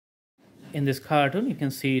In this cartoon you can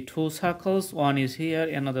see two circles, one is here,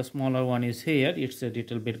 another smaller one is here. It's a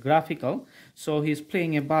little bit graphical. So he's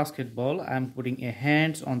playing a basketball. I'm putting a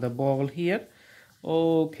hands on the ball here.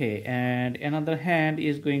 Okay, and another hand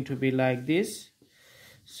is going to be like this.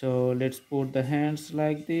 So let's put the hands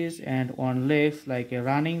like this, and one legs like a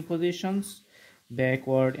running positions,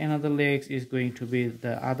 backward another legs is going to be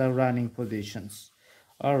the other running positions.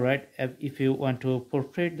 All right, if you want to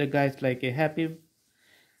portray the guys like a happy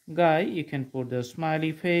guy, you can put the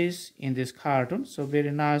smiley face in this cartoon. So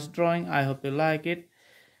very nice drawing. I hope you like it,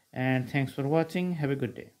 and thanks for watching. Have a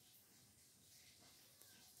good day.